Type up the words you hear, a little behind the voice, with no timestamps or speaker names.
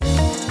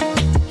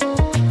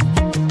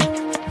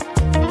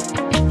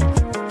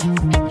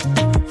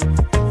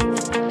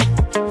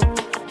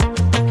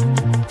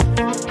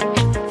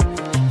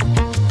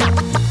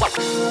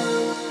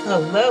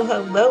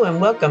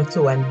welcome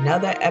to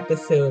another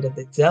episode of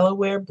the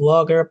Delaware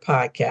Blogger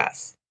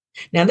Podcast.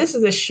 Now, this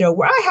is a show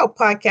where I help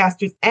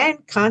podcasters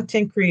and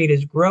content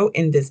creators grow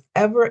in this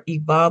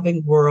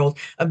ever-evolving world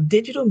of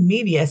digital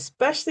media,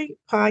 especially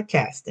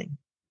podcasting.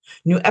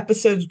 New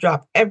episodes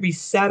drop every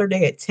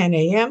Saturday at 10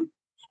 a.m.,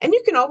 and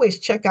you can always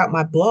check out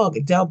my blog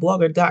at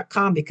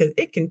delblogger.com because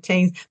it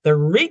contains the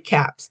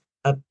recaps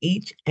of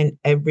each and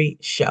every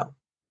show.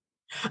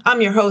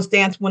 I'm your host,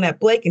 Antoinette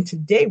Blake, and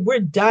today we're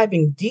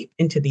diving deep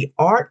into the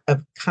art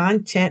of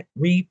content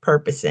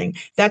repurposing.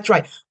 That's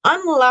right,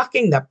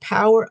 unlocking the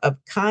power of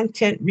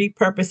content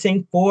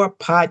repurposing for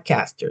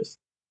podcasters.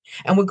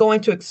 And we're going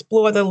to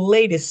explore the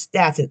latest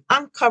stats and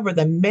uncover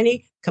the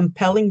many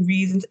compelling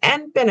reasons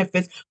and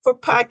benefits for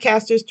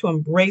podcasters to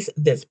embrace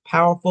this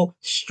powerful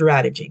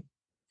strategy.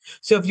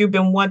 So if you've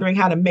been wondering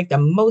how to make the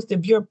most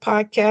of your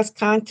podcast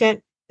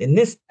content, then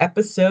this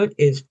episode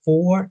is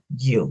for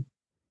you.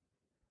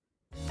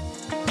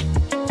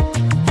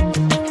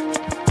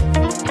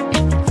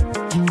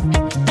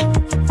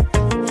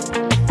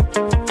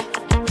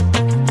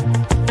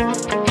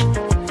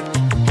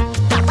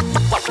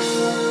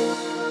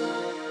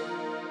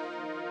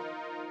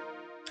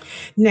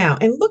 Now,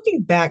 in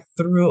looking back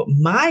through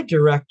my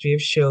directory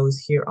of shows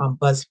here on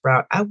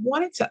Buzzsprout, I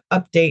wanted to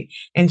update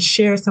and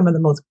share some of the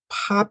most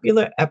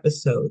popular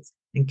episodes.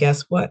 And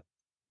guess what?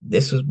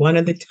 This was one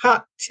of the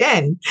top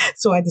 10.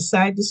 So I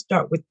decided to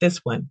start with this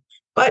one.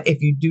 But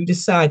if you do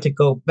decide to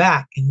go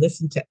back and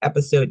listen to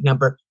episode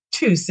number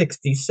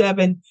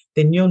 267,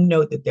 then you'll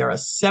note that there are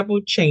several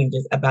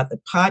changes about the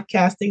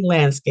podcasting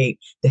landscape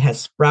that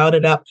has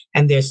sprouted up,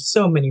 and there's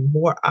so many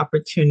more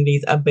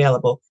opportunities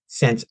available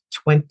since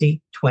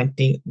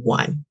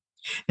 2021.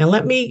 Now,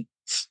 let me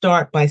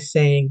start by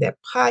saying that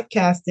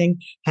podcasting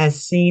has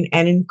seen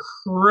an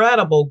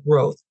incredible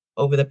growth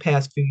over the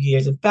past few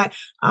years. In fact,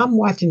 I'm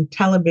watching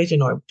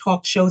television or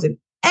talk shows, and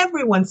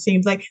everyone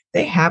seems like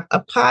they have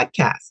a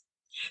podcast.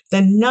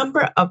 The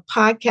number of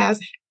podcasts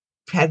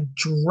has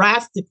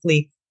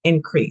drastically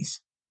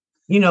increased.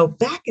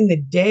 Back in the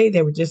day,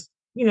 there were just,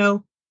 a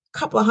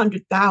couple of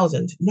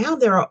 100,000. Now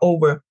there are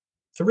over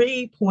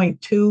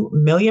 3.2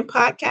 million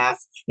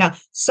podcasts. Now,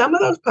 some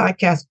of those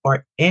podcasts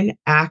are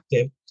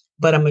inactive,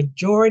 but a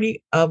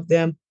majority of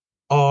them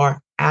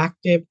are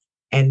active,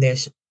 and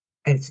it's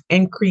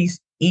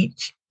increased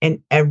each and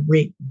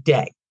every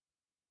day.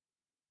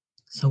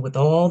 So with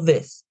all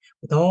this,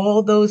 with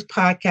all those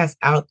podcasts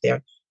out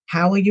there,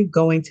 how are you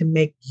going to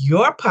make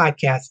your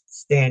podcast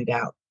stand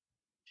out?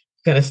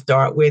 I'm going to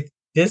start with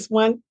this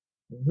one,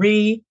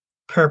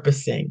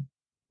 repurposing.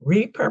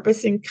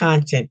 Repurposing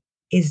content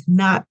is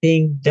not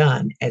being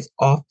done as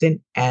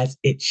often as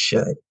it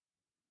should.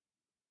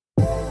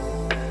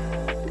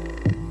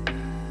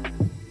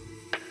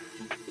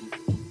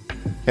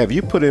 Have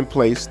you put in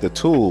place the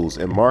tools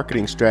and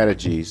marketing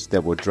strategies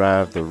that will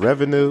drive the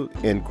revenue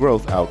and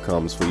growth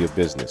outcomes for your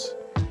business?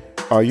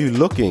 Are you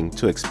looking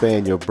to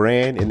expand your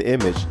brand and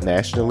image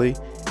nationally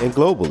and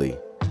globally?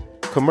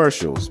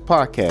 Commercials,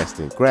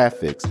 podcasting,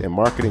 graphics, and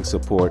marketing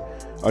support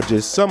are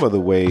just some of the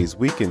ways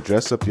we can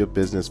dress up your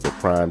business for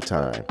prime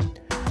time.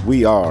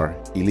 We are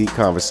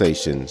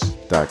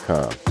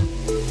EliteConversations.com.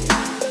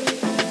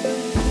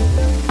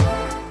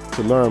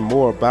 To learn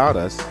more about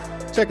us,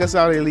 check us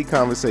out at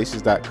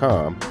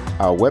EliteConversations.com,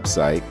 our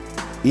website,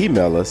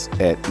 email us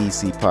at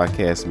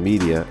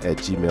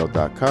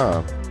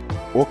ecpodcastmedia@gmail.com,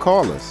 or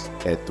call us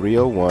at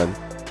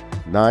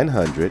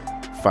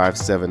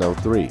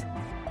 301-900-5703.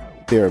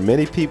 There are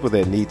many people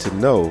that need to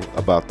know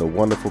about the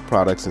wonderful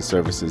products and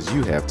services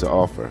you have to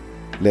offer.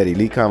 Let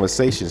Elite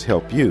Conversations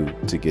help you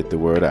to get the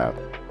word out.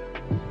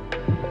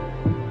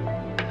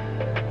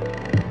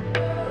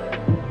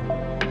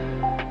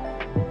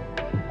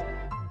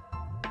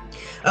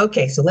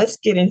 Okay, so let's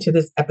get into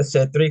this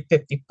episode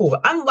 354,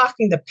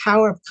 Unlocking the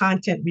Power of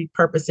Content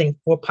Repurposing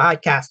for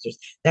Podcasters.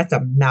 That's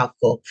a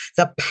mouthful.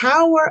 The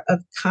power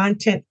of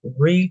content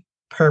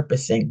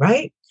repurposing,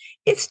 right?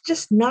 It's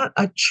just not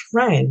a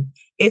trend.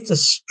 It's a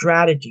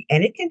strategy,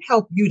 and it can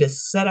help you to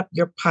set up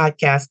your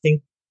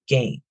podcasting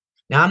game.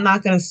 Now, I'm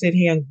not going to sit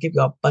here and give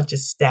you a bunch of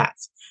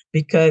stats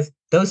because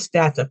those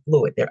stats are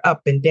fluid. They're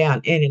up and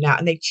down, in and out,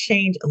 and they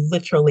change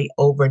literally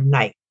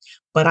overnight.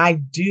 But I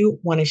do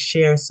want to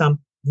share some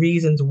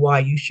reasons why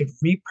you should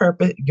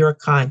repurpose your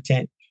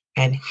content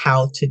and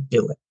how to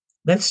do it.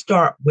 Let's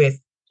start with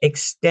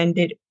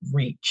extended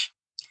reach.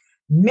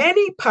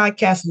 Many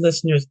podcast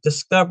listeners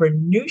discover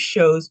new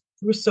shows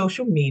through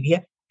social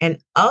media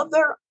and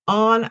other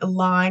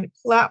online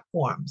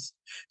platforms.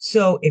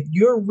 So if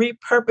you're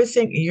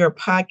repurposing your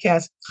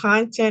podcast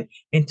content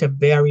into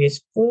various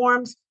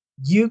forms,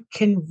 you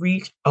can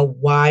reach a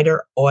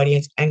wider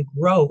audience and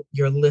grow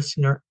your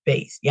listener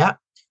base. Yep.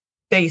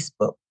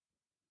 Facebook,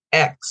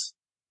 X,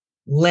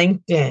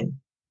 LinkedIn,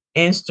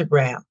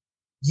 Instagram,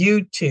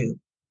 YouTube,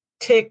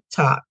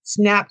 TikTok,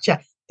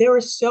 Snapchat. There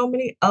are so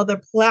many other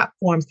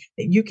platforms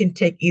that you can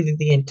take either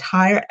the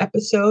entire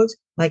episodes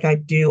like I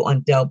do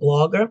on Del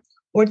Blogger,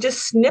 or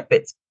just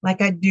snippets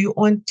like I do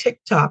on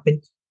TikTok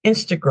and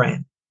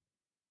Instagram.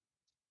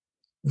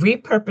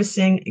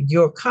 Repurposing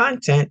your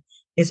content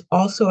is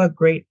also a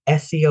great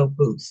SEO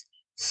boost.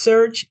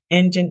 Search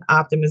engine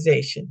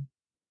optimization.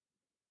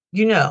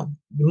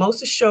 Most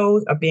of the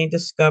shows are being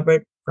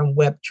discovered from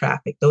web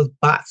traffic, those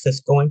bots that's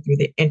going through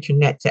the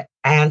internet to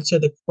answer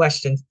the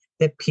questions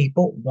that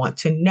people want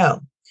to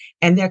know.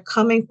 And they're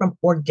coming from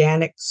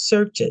organic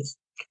searches.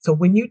 So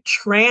when you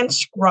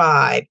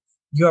transcribe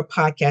your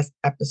podcast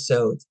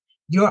episodes,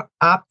 you're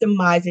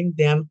optimizing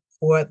them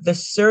for the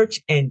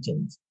search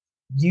engines.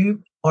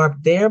 You are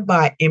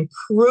thereby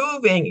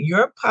improving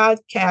your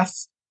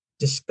podcast's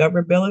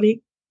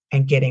discoverability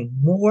and getting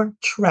more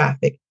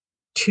traffic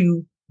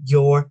to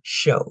your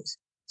shows.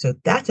 So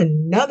that's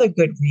another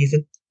good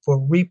reason for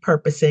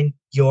repurposing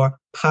your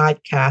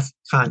podcast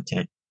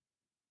content.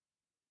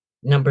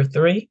 Number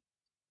three,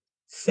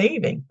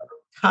 saving,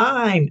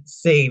 time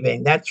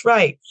saving. That's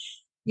right.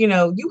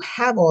 You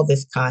have all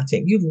this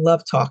content. You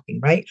love talking,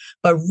 right?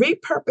 But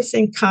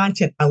repurposing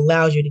content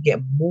allows you to get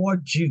more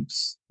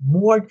juice,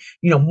 more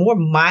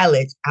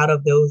mileage out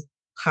of those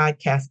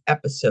podcast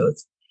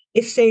episodes.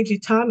 It saves you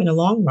time in the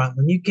long run.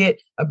 When you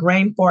get a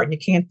brain fart and you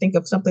can't think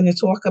of something to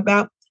talk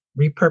about,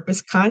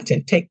 repurpose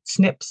content. Take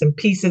snips and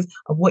pieces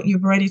of what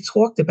you've already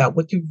talked about,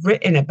 what you've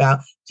written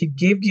about to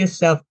give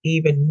yourself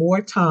even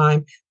more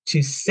time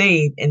to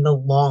save in the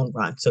long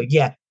run. So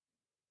yeah,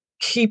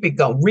 keep it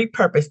going.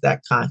 Repurpose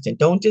that content.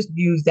 Don't just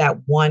use that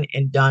one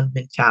and done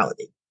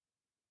mentality.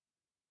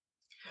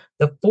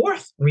 The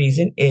fourth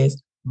reason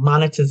is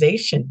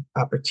monetization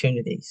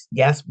opportunities.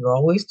 Yes, we're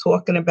always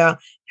talking about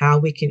how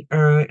we can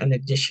earn an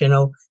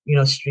additional,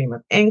 stream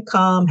of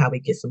income, how we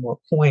get some more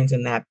coins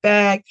in that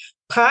bag.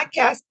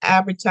 Podcast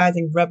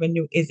advertising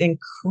revenue is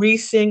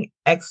increasing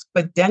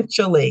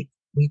exponentially.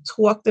 We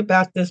talked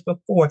about this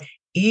before.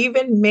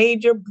 Even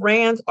major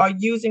brands are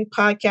using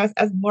podcasts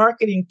as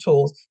marketing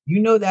tools.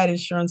 That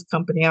insurance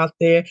company out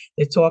there,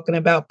 they're talking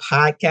about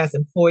podcast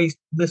employees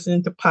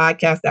listening to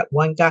podcasts. That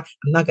one guy,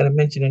 I'm not going to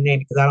mention a name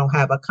because I don't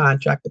have a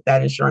contract with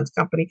that insurance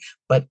company.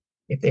 But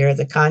if there is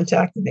a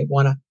contact and they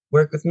want to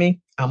work with me,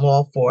 I'm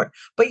all for it.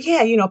 But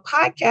yeah,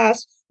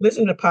 podcasts,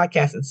 listen to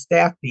podcasts and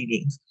staff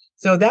meetings.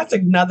 So that's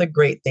another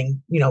great thing.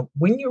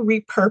 When you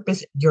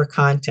repurpose your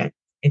content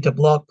into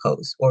blog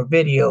posts or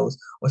videos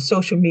or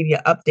social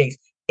media updates,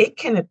 it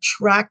can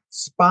attract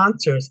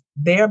sponsors,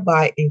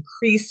 thereby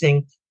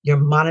increasing your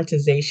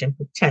monetization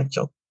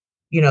potential.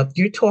 If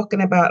you're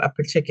talking about a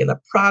particular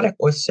product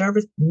or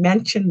service,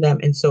 mention them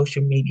in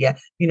social media,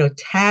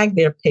 tag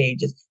their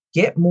pages,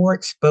 get more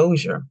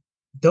exposure.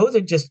 Those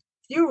are just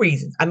few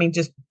reasons. I mean,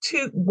 just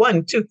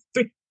one, two,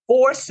 three,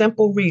 four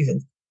simple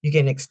reasons. You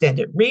get an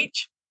extended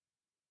reach,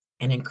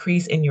 an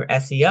increase in your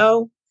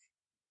SEO,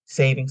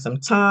 saving some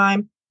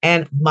time,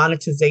 and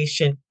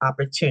monetization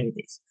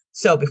opportunities.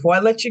 So before I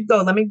let you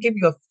go, let me give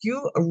you a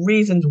few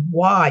reasons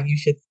why you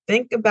should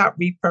think about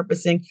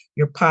repurposing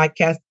your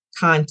podcast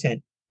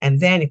content. And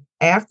then if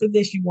after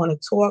this you want to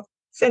talk,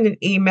 send an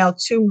email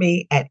to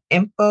me at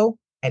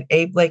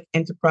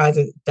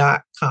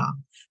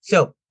info@ablakeenterprises.com.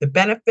 So the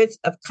benefits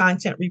of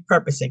content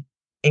repurposing: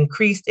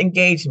 increased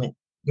engagement.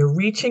 You're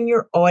reaching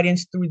your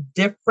audience through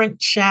different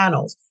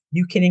channels.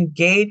 You can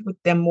engage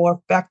with them more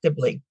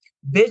effectively.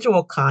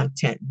 Visual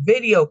content,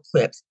 video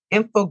clips,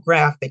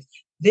 infographics.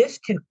 This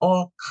can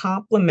all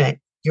complement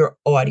your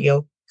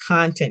audio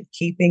content,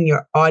 keeping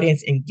your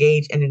audience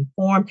engaged and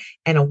informed,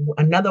 and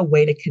another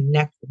way to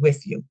connect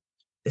with you.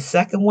 The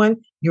second one,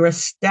 you're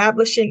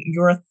establishing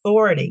your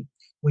authority.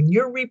 When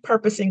you're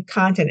repurposing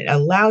content, it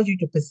allows you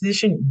to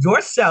position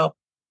yourself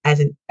as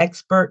an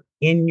expert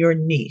in your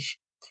niche.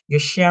 You're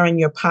sharing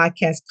your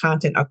podcast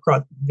content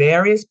across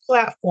various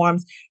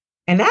platforms,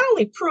 and that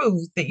only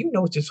proves that you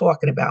know what you're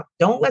talking about.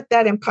 Don't let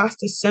that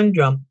imposter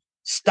syndrome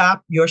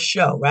stop your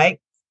show, right?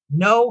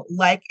 Know,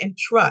 like, and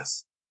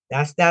trust.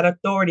 That's that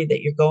authority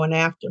that you're going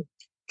after.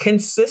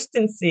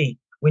 Consistency.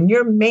 When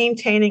you're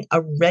maintaining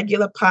a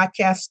regular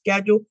podcast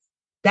schedule,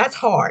 that's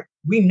hard.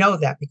 We know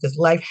that because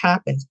life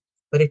happens.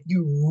 But if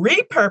you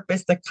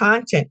repurpose the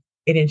content,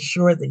 it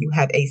ensures that you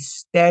have a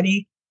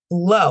steady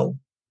flow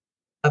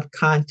of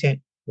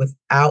content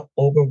without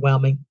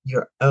overwhelming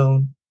your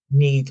own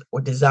needs or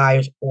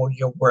desires or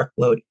your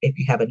workload if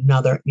you have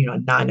another,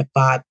 9 to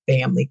 5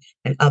 family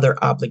and other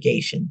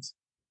obligations.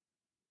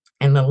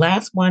 And the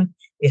last one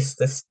is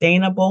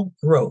sustainable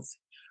growth.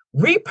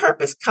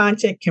 Repurposed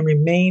content can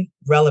remain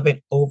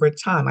relevant over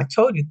time. I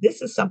told you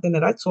this is something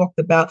that I talked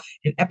about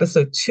in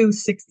episode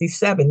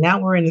 267. Now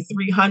we're in the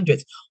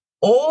 300s.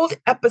 Old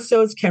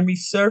episodes can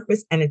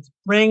resurface and it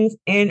brings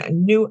in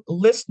new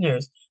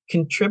listeners,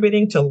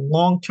 contributing to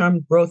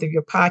long-term growth of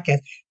your podcast.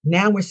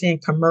 Now we're seeing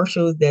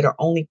commercials that are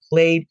only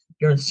played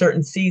during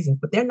certain seasons,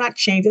 but they're not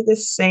changing. The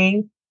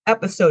same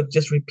episode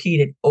just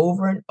repeated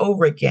over and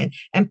over again.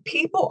 And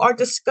people are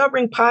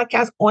discovering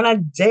podcasts on a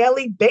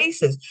daily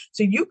basis.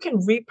 So you can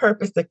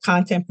repurpose the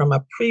content from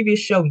a previous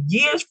show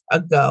years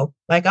ago,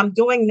 like I'm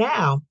doing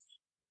now,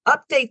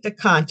 update the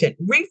content,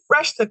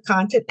 refresh the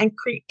content, and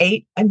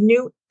create a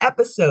new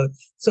episode.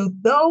 So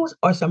those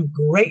are some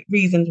great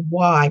reasons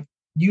why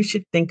you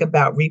should think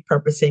about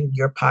repurposing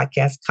your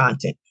podcast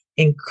content.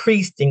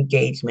 increased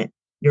engagement.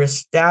 You're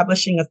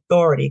establishing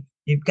authority.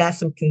 You've got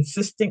some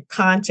consistent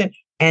content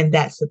and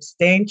that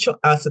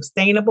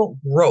sustainable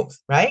growth,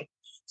 right?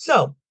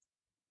 So,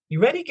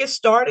 you ready to get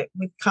started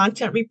with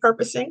content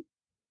repurposing?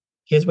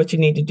 Here's what you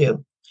need to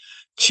do.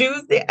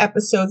 Choose the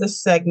episodes or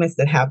segments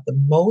that have the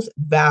most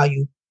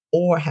value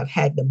or have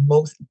had the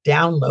most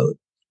download.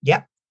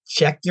 Yep.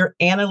 Check your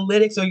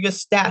analytics or your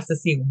stats to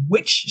see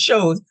which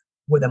shows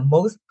were the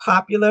most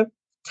popular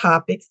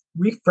topics,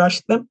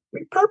 refresh them,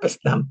 repurpose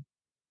them.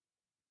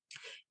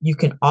 You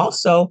can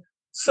also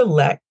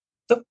select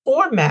the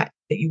format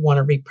that you want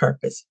to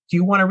repurpose. Do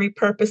you want to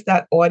repurpose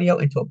that audio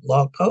into a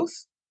blog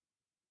post,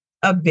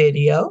 a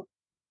video,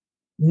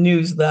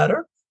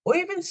 newsletter, or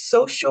even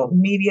social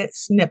media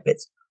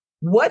snippets?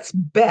 What's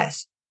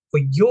best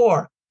for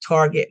your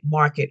target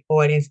market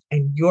audience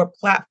and your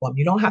platform?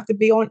 You don't have to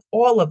be on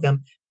all of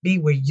them. Be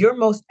where you're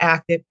most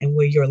active and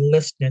where your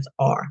listeners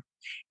are.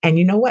 And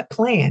you know what?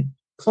 Plan.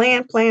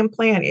 Plan.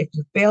 If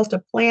you fail to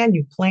plan,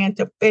 you plan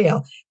to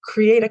fail.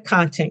 Create a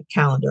content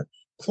calendar.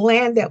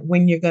 Plan that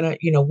when you're gonna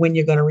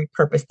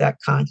repurpose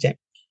that content.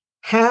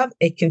 Have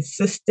a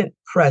consistent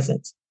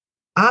presence.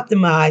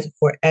 Optimize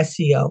for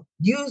SEO.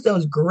 Use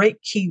those great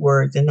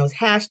keywords and those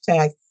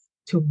hashtags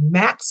to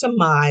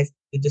maximize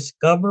the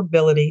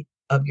discoverability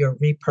of your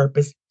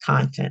repurposed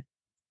content.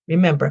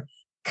 Remember,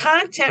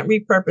 content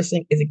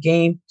repurposing is a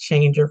game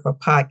changer for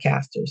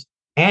podcasters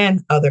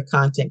and other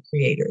content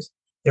creators.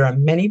 There are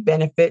many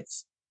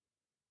benefits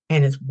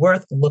and it's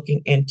worth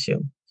looking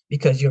into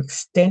because you're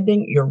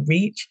extending your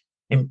reach,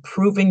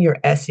 improving your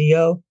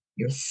SEO,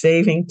 you're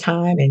saving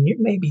time, and you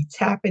may be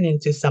tapping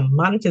into some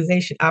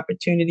monetization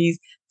opportunities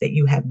that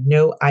you have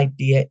no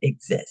idea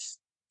exist.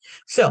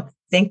 So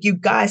thank you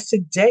guys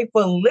today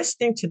for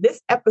listening to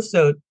this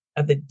episode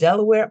of the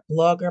Delaware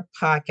Blogger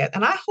Podcast.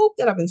 And I hope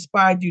that I've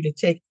inspired you to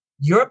take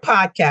your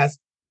podcast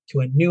to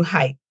a new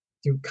height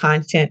through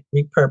content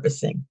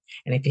repurposing.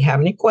 And if you have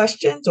any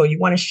questions or you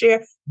want to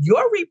share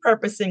your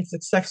repurposing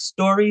success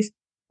stories,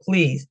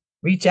 please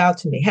reach out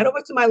to me. Head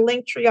over to my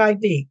Linktree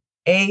ID,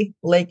 A.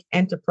 Blake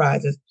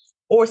Enterprises,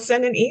 or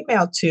send an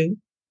email to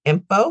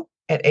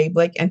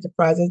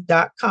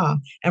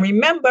info@ablakeenterprises.com. And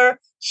remember,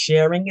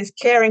 sharing is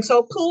caring.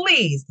 So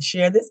please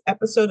share this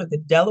episode of the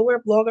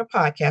Delaware Blogger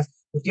Podcast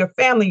with your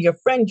family, your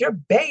friend, your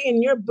bae,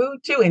 and your boo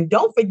too. And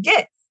don't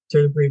forget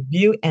to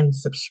review and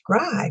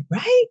subscribe,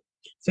 right?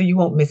 So you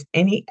won't miss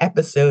any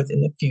episodes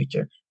in the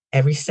future.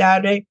 Every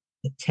Saturday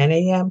at 10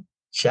 a.m.,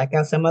 check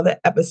out some other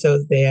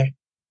episodes there.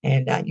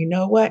 And you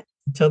know what?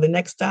 Until the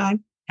next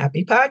time,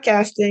 happy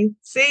podcasting.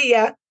 See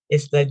ya.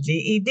 It's the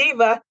DE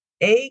Diva,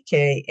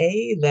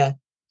 a.k.a. the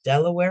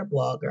Delaware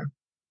Blogger.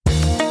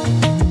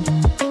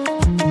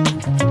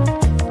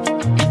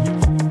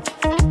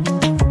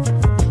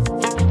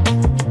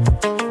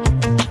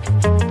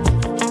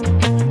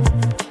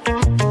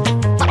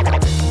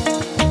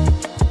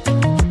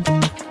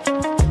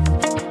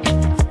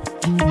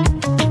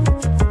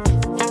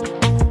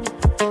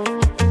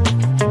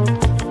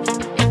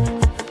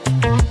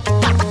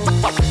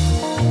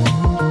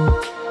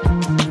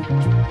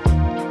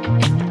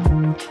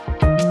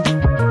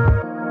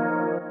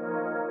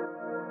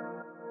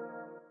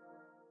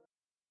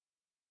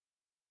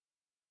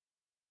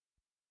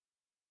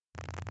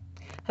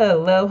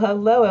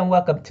 Hello, and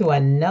welcome to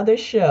another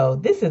show.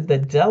 This is the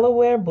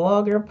Delaware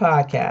Blogger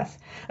Podcast,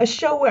 a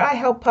show where I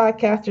help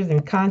podcasters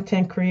and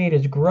content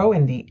creators grow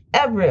in the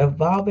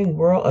ever-evolving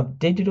world of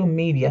digital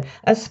media,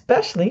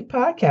 especially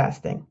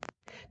podcasting.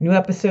 New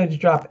episodes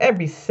drop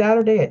every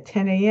Saturday at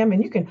 10 a.m.,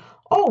 and you can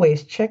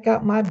always check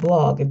out my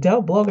blog,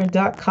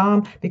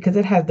 adelblogger.com, because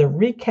it has the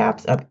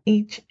recaps of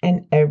each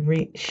and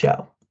every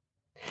show.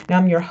 Now,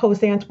 I'm your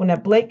host,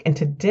 Antoinette Blake, and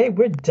today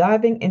we're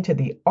diving into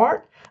the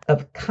art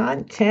of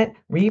content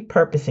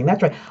repurposing.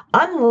 That's right,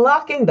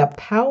 unlocking the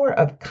power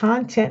of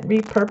content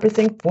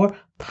repurposing for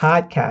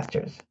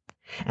podcasters.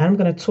 And I'm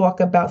going to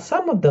talk about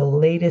some of the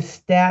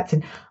latest stats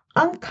and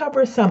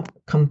uncover some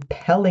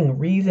compelling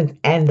reasons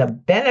and the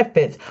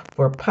benefits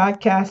for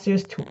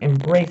podcasters to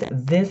embrace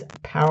this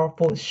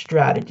powerful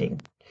strategy.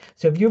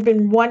 So if you've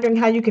been wondering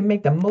how you can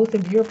make the most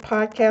of your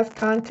podcast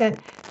content,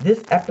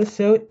 this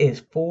episode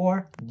is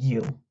for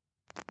you.